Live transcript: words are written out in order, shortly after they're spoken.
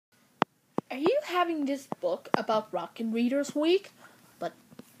Are you having this book about Rockin' Readers Week?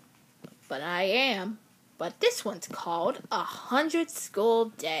 But I am. But this one's called 100 School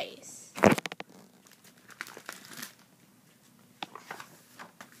Days.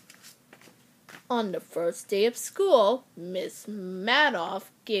 On the first day of school, Miss Madoff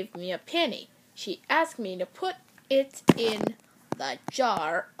gave me a penny. She asked me to put it in the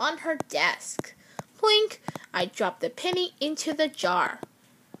jar on her desk. Plink! I dropped the penny into the jar.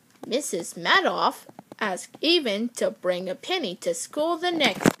 Mrs. Madoff asked Even to bring a penny to school the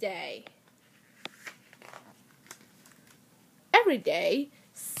next day. Every day,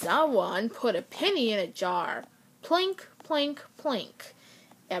 someone put a penny in a jar. Plink, plink, plink.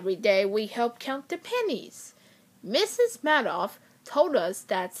 Every day we helped count the pennies. Mrs. Madoff told us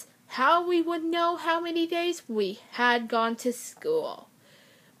that's how we would know how many days we had gone to school.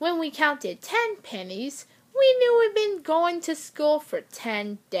 When we counted 10 pennies, we knew we'd been going to school for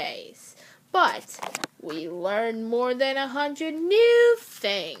 10 days. But we learned more than 100 new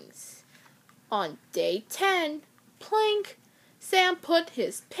things. On day 10, plink, Sam put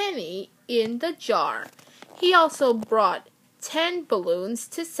his penny in the jar. He also brought 10 balloons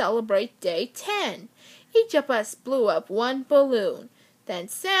to celebrate day 10. Each of us blew up one balloon. Then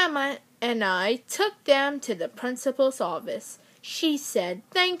Sam and I took them to the principal's office. She said,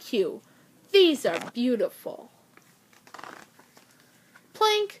 "Thank you. These are beautiful."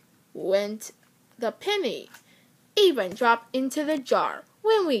 Plink went the penny. Even dropped into the jar.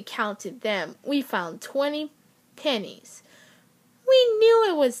 When we counted them, we found 20 pennies. We knew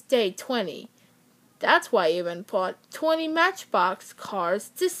it was day 20. That's why Even brought 20 Matchbox cars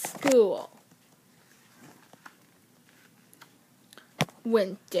to school.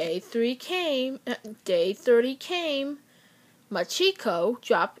 When day 30 came, Machiko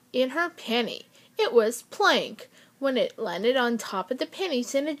dropped in her penny. It was plink when it landed on top of the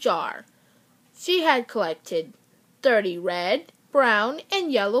pennies in a jar. She had collected 30 red, brown,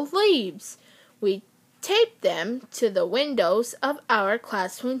 and yellow leaves. We taped them to the windows of our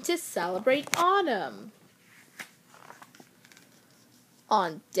classroom to celebrate autumn.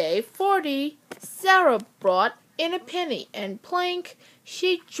 On day 40, Sarah brought in a penny, and plink,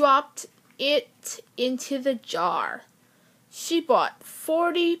 she dropped it into the jar. She brought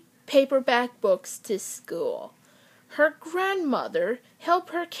 40 paperback books to school. Her grandmother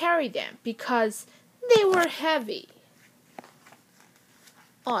helped her carry them because they were heavy.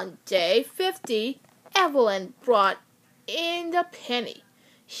 On day 50, Evelyn brought in the penny.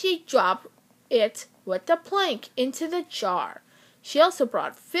 She dropped it with the plank into the jar. She also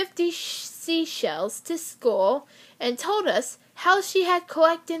brought 50 seashells to school and told us how she had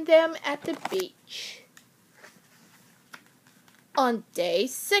collected them at the beach. On day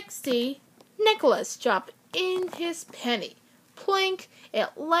 60, Nicholas dropped in his penny. Plink, it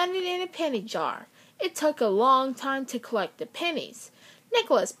landed in a penny jar. It took a long time to collect the pennies.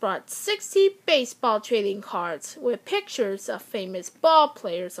 Nicholas brought 60 baseball trading cards with pictures of famous ball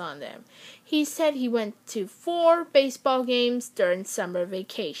players on them. He said he went to 4 baseball games during summer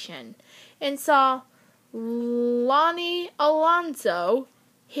vacation and saw Lonnie Alonso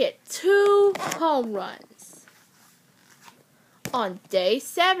hit 2 home runs. On day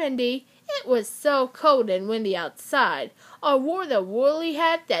 70, it was so cold and windy outside. I wore the woolly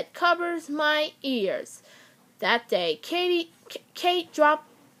hat that covers my ears. That day, Kate dropped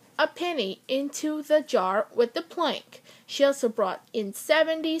a penny into the jar with the plank. She also brought in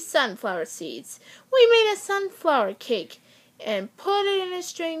 70 sunflower seeds. We made a sunflower cake and put it in a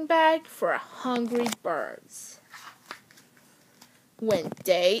string bag for hungry birds. When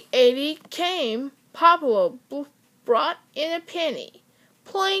day 80 came, Pablo brought in a penny.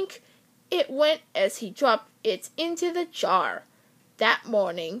 Plink, it went as he dropped it into the jar. That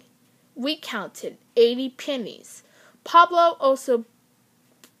morning, we counted 80 pennies. Pablo also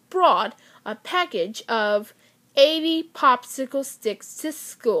brought a package of 80 popsicle sticks to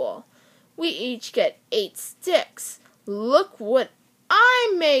school. We each get 8 sticks. Look what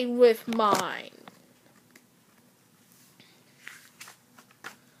I made with mine.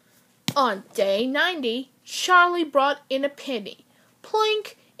 On day 90, Charlie brought in a penny.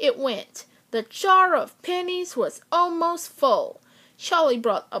 Plink, it went. The jar of pennies was almost full. Charlie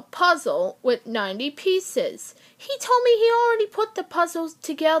brought a puzzle with 90 pieces. He told me he already put the puzzles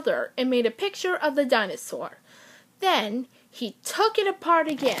together and made a picture of the dinosaur. Then he took it apart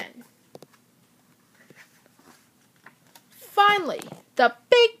again. Finally, the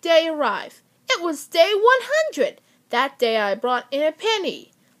big day arrived. It was day 100. That day I brought in a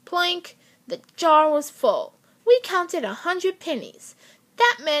penny. Plink, the jar was full. We counted 100 pennies.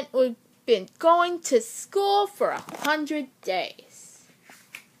 That meant we'd been going to school for 100 days.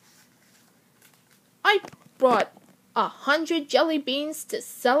 I brought 100 jelly beans to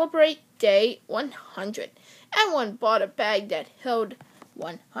celebrate day 100. Everyone bought a bag that held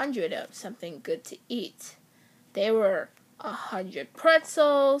 100 of something good to eat. There were 100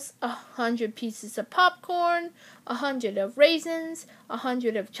 pretzels, 100 pieces of popcorn, 100 of raisins,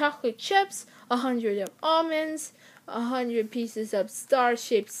 100 of chocolate chips, 100 of almonds, 100 pieces of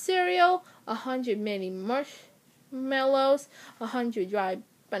star-shaped cereal, 100 mini marshmallows, 100 dry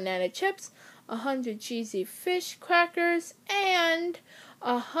banana chips, 100 cheesy fish crackers, and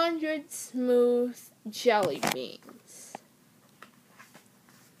 100 smooth jelly beans.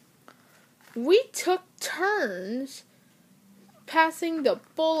 We took turns passing the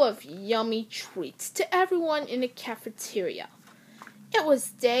bowl of yummy treats to everyone in the cafeteria. It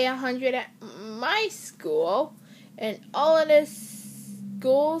was day 100 at my school and all of the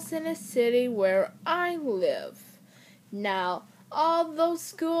schools in the city where I live. Now, all those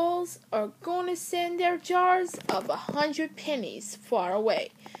schools are going to send their jars of 100 pennies far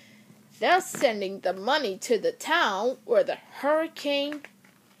away. They're sending the money to the town where the hurricane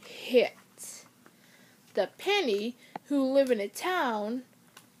hit. The penny who live in a town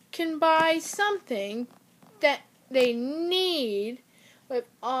can buy something that they need with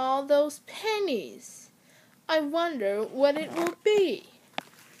all those pennies. I wonder what it will be.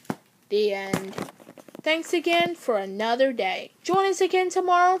 The end. Thanks again for another day. Join us again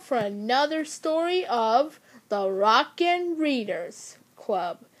tomorrow for another story of the Rockin' Readers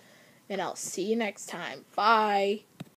Club. And I'll see you next time. Bye.